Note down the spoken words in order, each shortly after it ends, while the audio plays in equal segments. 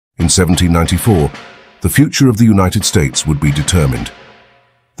In 1794, the future of the United States would be determined.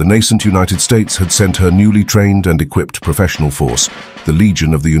 The nascent United States had sent her newly trained and equipped professional force, the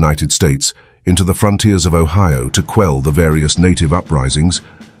Legion of the United States, into the frontiers of Ohio to quell the various native uprisings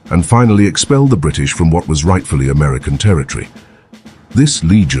and finally expel the British from what was rightfully American territory. This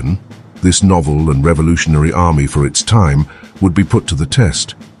Legion, this novel and revolutionary army for its time, would be put to the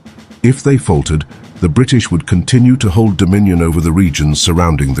test. If they faltered, the British would continue to hold dominion over the regions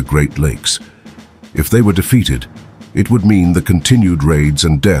surrounding the Great Lakes. If they were defeated, it would mean the continued raids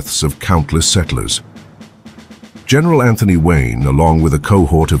and deaths of countless settlers. General Anthony Wayne, along with a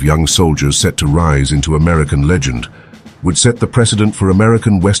cohort of young soldiers set to rise into American legend, would set the precedent for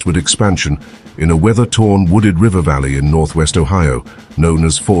American westward expansion in a weather-torn wooded river valley in northwest Ohio, known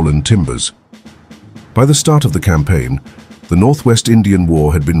as Fallen Timbers. By the start of the campaign, the Northwest Indian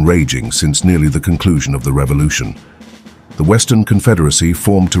War had been raging since nearly the conclusion of the Revolution. The Western Confederacy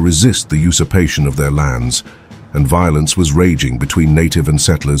formed to resist the usurpation of their lands, and violence was raging between native and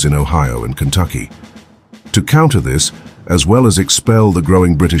settlers in Ohio and Kentucky. To counter this, as well as expel the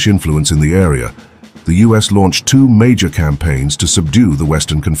growing British influence in the area, the U.S. launched two major campaigns to subdue the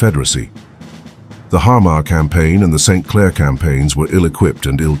Western Confederacy. The Hamar campaign and the St. Clair campaigns were ill-equipped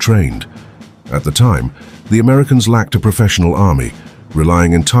and ill-trained. At the time, the Americans lacked a professional army,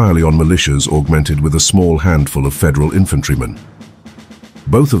 relying entirely on militias augmented with a small handful of federal infantrymen.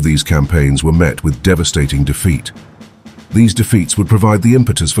 Both of these campaigns were met with devastating defeat. These defeats would provide the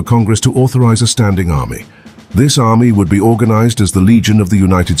impetus for Congress to authorize a standing army. This army would be organized as the Legion of the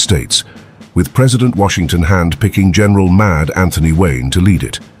United States, with President Washington hand-picking General Mad Anthony Wayne to lead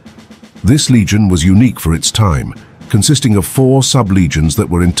it. This legion was unique for its time, consisting of 4 sub-legions that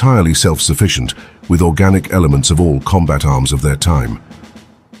were entirely self-sufficient, with organic elements of all combat arms of their time.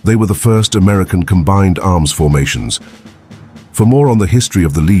 They were the first American combined arms formations. For more on the history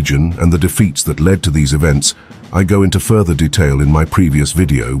of the Legion and the defeats that led to these events, I go into further detail in my previous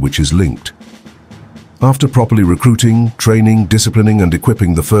video, which is linked. After properly recruiting, training, disciplining, and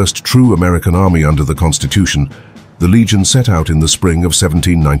equipping the first true American army under the Constitution, the Legion set out in the spring of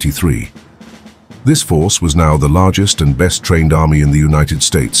 1793. This force was now the largest and best-trained army in the United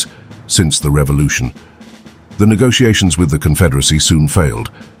States since the Revolution. The negotiations with the Confederacy soon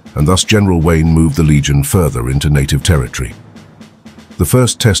failed, and thus General Wayne moved the Legion further into native territory. The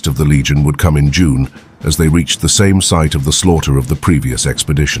first test of the Legion would come in June, as they reached the same site of the slaughter of the previous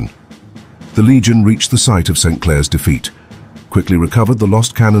expedition. The Legion reached the site of St. Clair's defeat, quickly recovered the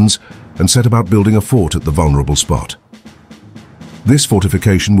lost cannons, and set about building a fort at the vulnerable spot. This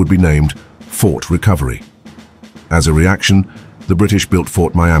fortification would be named Fort Recovery. As a reaction, the British built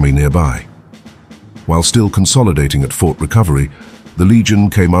Fort Miami nearby. While still consolidating at Fort Recovery, the Legion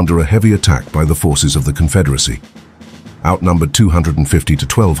came under a heavy attack by the forces of the Confederacy. Outnumbered 250 to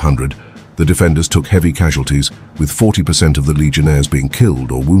 1,200, the defenders took heavy casualties, with 40% of the Legionnaires being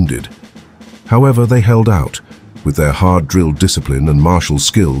killed or wounded. However, they held out, with their hard-drilled discipline and martial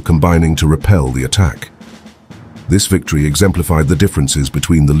skill combining to repel the attack. This victory exemplified the differences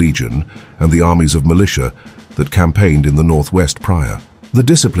between the Legion and the armies of militia that campaigned in the Northwest prior. The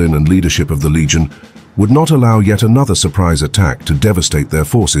discipline and leadership of the Legion would not allow yet another surprise attack to devastate their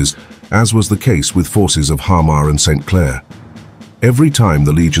forces, as was the case with forces of Hamar and St. Clair. Every time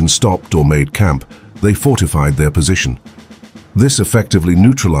the Legion stopped or made camp, they fortified their position. This effectively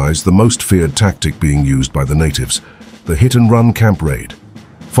neutralized the most feared tactic being used by the natives, the hit-and-run camp raid.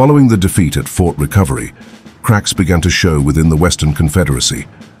 Following the defeat at Fort Recovery, cracks began to show within the Western Confederacy.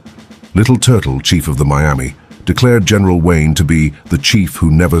 Little Turtle, chief of the Miami, declared General Wayne to be the chief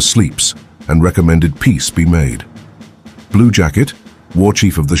who never sleeps and recommended peace be made. Blue Jacket, war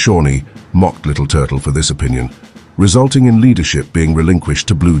chief of the Shawnee, mocked Little Turtle for this opinion, resulting in leadership being relinquished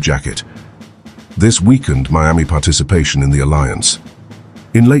to Blue Jacket. This weakened Miami participation in the alliance.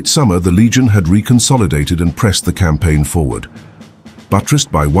 In late summer, the Legion had reconsolidated and pressed the campaign forward.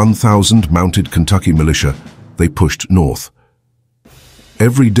 Buttressed by 1,000 mounted Kentucky militia, they pushed north.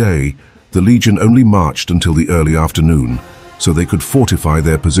 Every day, the Legion only marched until the early afternoon, so they could fortify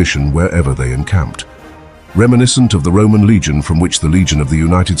their position wherever they encamped. Reminiscent of the Roman legion from which the Legion of the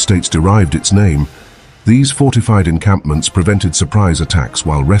United States derived its name, these fortified encampments prevented surprise attacks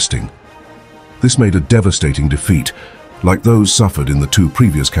while resting. This made a devastating defeat, like those suffered in the 2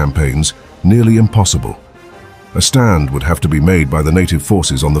 previous campaigns, nearly impossible. A stand would have to be made by the native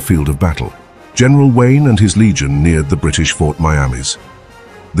forces on the field of battle. General Wayne and his legion neared the British Fort Miamis.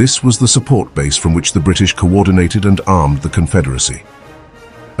 This was the support base from which the British coordinated and armed the Confederacy.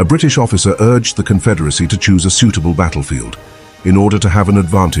 A British officer urged the Confederacy to choose a suitable battlefield in order to have an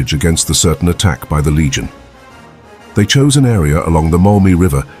advantage against the certain attack by the Legion. They chose an area along the Maumee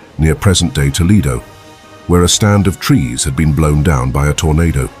River near present-day Toledo, where a stand of trees had been blown down by a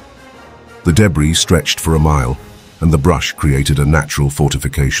tornado. The debris stretched for a mile, and the brush created a natural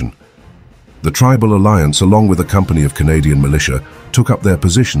fortification. The Tribal Alliance, along with a company of Canadian militia, took up their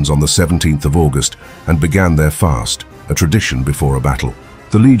positions on the 17th of August and began their fast, a tradition before a battle.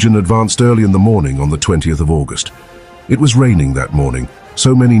 The Legion advanced early in the morning on the 20th of August. It was raining that morning,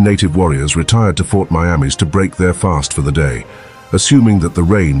 so many native warriors retired to Fort Miamis to break their fast for the day, assuming that the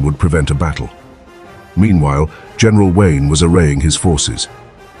rain would prevent a battle. Meanwhile, General Wayne was arraying his forces.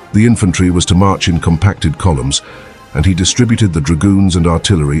 The infantry was to march in compacted columns, and he distributed the dragoons and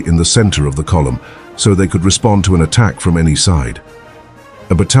artillery in the center of the column so they could respond to an attack from any side.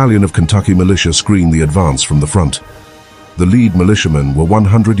 A battalion of Kentucky militia screened the advance from the front. The lead militiamen were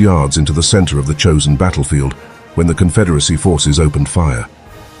 100 yards into the center of the chosen battlefield when the Confederacy forces opened fire.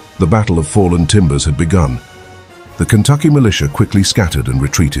 The Battle of Fallen Timbers had begun. The Kentucky militia quickly scattered and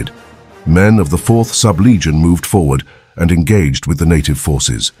retreated. Men of the 4th Sub-Legion moved forward and engaged with the native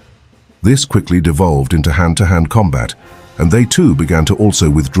forces. This quickly devolved into hand-to-hand combat, and they too began to also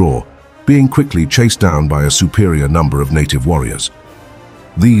withdraw, being quickly chased down by a superior number of native warriors.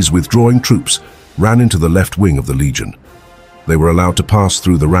 These withdrawing troops ran into the left wing of the Legion. They were allowed to pass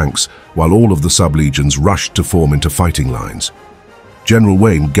through the ranks, while all of the sub-legions rushed to form into fighting lines. General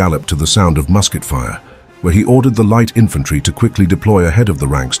Wayne galloped to the sound of musket fire, where he ordered the light infantry to quickly deploy ahead of the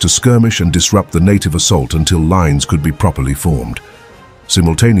ranks to skirmish and disrupt the native assault until lines could be properly formed.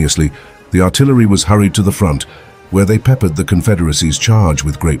 Simultaneously, the artillery was hurried to the front, where they peppered the Confederacy's charge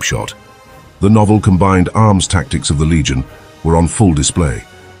with grape shot. The novel combined arms tactics of the Legion were on full display,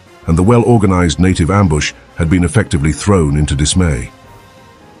 and the well-organized native ambush had been effectively thrown into dismay.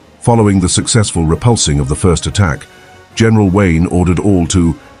 Following the successful repulsing of the first attack, General Wayne ordered all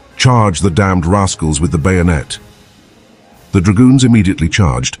to charge the damned rascals with the bayonet. The dragoons immediately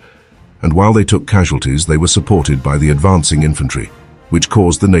charged, and while they took casualties, they were supported by the advancing infantry, which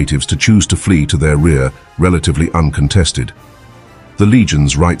caused the natives to choose to flee to their rear, relatively uncontested. The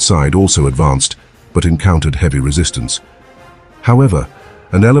Legion's right side also advanced, but encountered heavy resistance. However,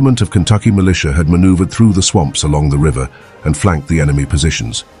 an element of Kentucky militia had maneuvered through the swamps along the river and flanked the enemy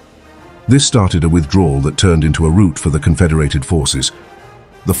positions. This started a withdrawal that turned into a rout for the Confederated forces.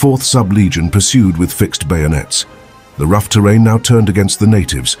 The 4th Sub-Legion pursued with fixed bayonets. The rough terrain now turned against the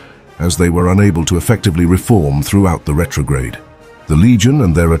natives, as they were unable to effectively reform throughout the retrograde. The Legion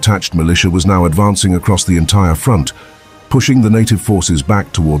and their attached militia was now advancing across the entire front, pushing the native forces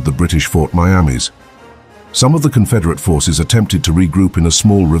back toward the British Fort Miamis. Some of the Confederate forces attempted to regroup in a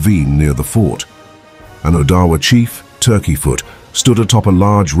small ravine near the fort. An Odawa chief, Turkeyfoot, stood atop a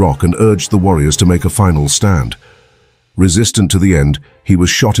large rock and urged the warriors to make a final stand. Resistant to the end, he was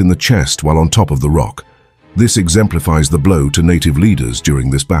shot in the chest while on top of the rock. This exemplifies the blow to native leaders during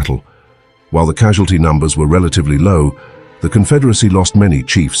this battle. While the casualty numbers were relatively low, the Confederacy lost many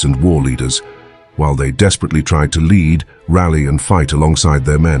chiefs and war leaders, while they desperately tried to lead, rally, and fight alongside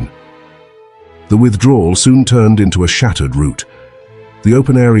their men. The withdrawal soon turned into a shattered rout. The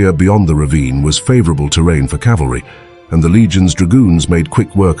open area beyond the ravine was favorable terrain for cavalry, and the Legion's dragoons made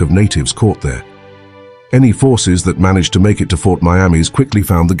quick work of natives caught there. Any forces that managed to make it to Fort Miamis quickly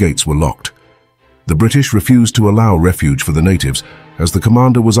found the gates were locked. The British refused to allow refuge for the natives, as the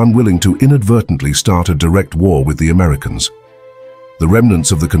commander was unwilling to inadvertently start a direct war with the Americans. The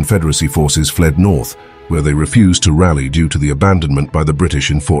remnants of the Confederacy forces fled north, where they refused to rally due to the abandonment by the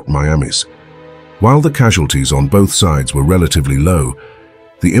British in Fort Miamis. While the casualties on both sides were relatively low,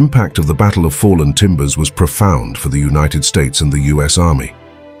 the impact of the Battle of Fallen Timbers was profound for the United States and the U.S. Army.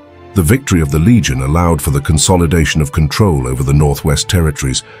 The victory of the Legion allowed for the consolidation of control over the Northwest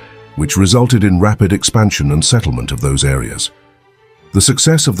Territories, which resulted in rapid expansion and settlement of those areas. The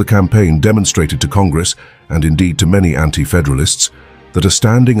success of the campaign demonstrated to Congress, and indeed to many anti-federalists, that a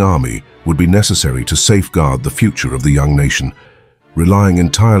standing army would be necessary to safeguard the future of the young nation. Relying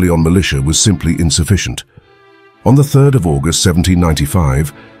entirely on militia was simply insufficient. On the 3rd of August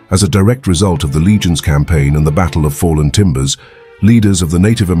 1795, as a direct result of the Legion's campaign and the Battle of Fallen Timbers, leaders of the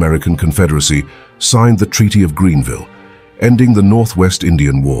Native American Confederacy signed the Treaty of Greenville, ending the Northwest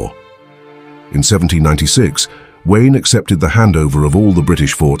Indian War. In 1796, Wayne accepted the handover of all the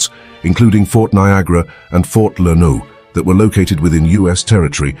British forts, including Fort Niagara and Fort Lerneau, that were located within U.S.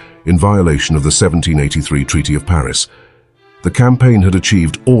 territory in violation of the 1783 Treaty of Paris. The campaign had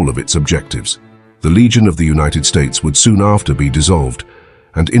achieved all of its objectives. The Legion of the United States would soon after be dissolved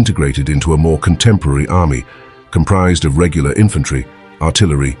and integrated into a more contemporary army comprised of regular infantry,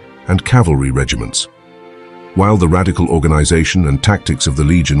 artillery, and cavalry regiments. While the radical organization and tactics of the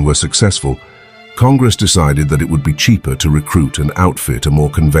Legion were successful, Congress decided that it would be cheaper to recruit and outfit a more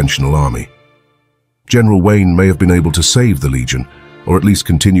conventional army. General Wayne may have been able to save the Legion, or at least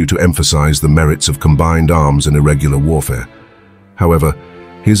continue to emphasize the merits of combined arms in irregular warfare. However,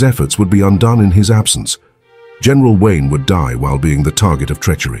 his efforts would be undone in his absence. General Wayne would die while being the target of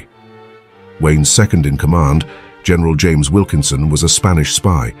treachery. Wayne's second-in-command, General James Wilkinson, was a Spanish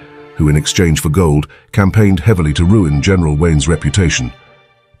spy who, in exchange for gold, campaigned heavily to ruin General Wayne's reputation,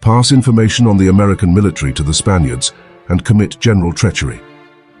 pass information on the American military to the Spaniards, and commit general treachery.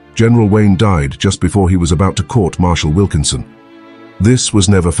 General Wayne died just before he was about to court Marshal Wilkinson. This was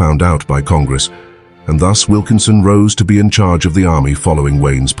never found out by Congress, and thus Wilkinson rose to be in charge of the army following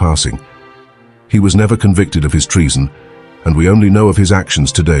Wayne's passing. He was never convicted of his treason, and we only know of his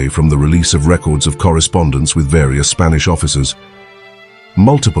actions today from the release of records of correspondence with various Spanish officers.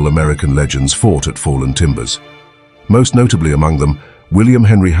 Multiple American legends fought at Fallen Timbers. Most notably among them, William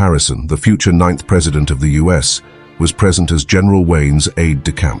Henry Harrison, the future 9th President of the US, was present as General Wayne's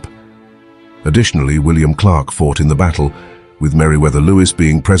aide-de-camp. Additionally, William Clark fought in the battle, with Meriwether Lewis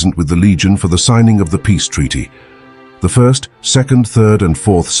being present with the Legion for the signing of the peace treaty. The 1st, 2nd, 3rd and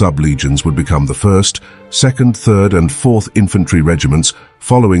 4th sub-legions would become the 1st, 2nd, 3rd and 4th infantry regiments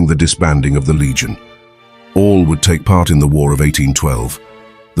following the disbanding of the Legion. All would take part in the War of 1812.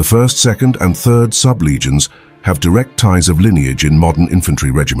 The 1st, 2nd and 3rd sub-legions have direct ties of lineage in modern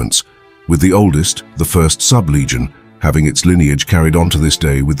infantry regiments, with the oldest, the 1st sub-legion, having its lineage carried on to this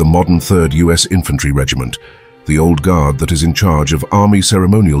day with the modern 3rd US Infantry Regiment, the old guard that is in charge of army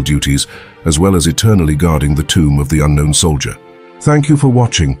ceremonial duties, as well as eternally guarding the tomb of the unknown soldier. Thank you for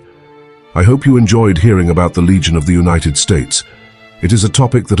watching. I hope you enjoyed hearing about the Legion of the United States. It is a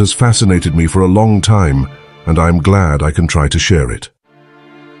topic that has fascinated me for a long time, and I am glad I can try to share it.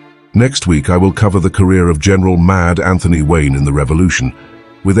 Next week I will cover the career of General Mad Anthony Wayne in the Revolution,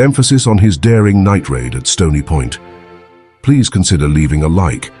 with emphasis on his daring night raid at Stony Point. Please consider leaving a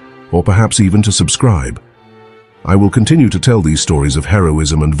like, or perhaps even to subscribe. I will continue to tell these stories of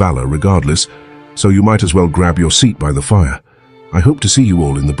heroism and valor regardless, so you might as well grab your seat by the fire. I hope to see you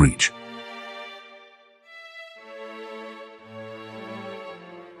all in the breach.